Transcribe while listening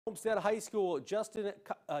Homestead High School, Justin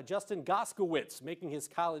Goskowicz making his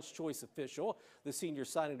college choice official. The senior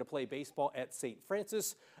signing to play baseball at St.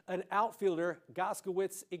 Francis. An outfielder,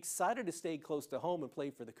 Goskowicz excited to stay close to home and play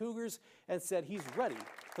for the Cougars and said he's ready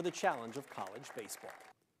for the challenge of college baseball.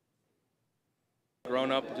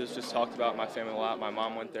 Growing up, just talked about my family a lot. My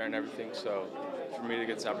mom went there and everything, so for me to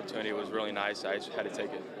get this opportunity, it was really nice. I just had to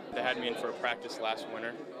take it. They had me in for a practice last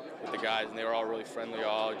winter with the guys, and they were all really friendly,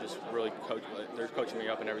 all just really they're coaching me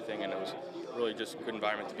up and everything, and it was really just a good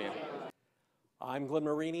environment to be in. I'm Glenn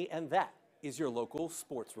Marini, and that is your local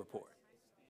sports report.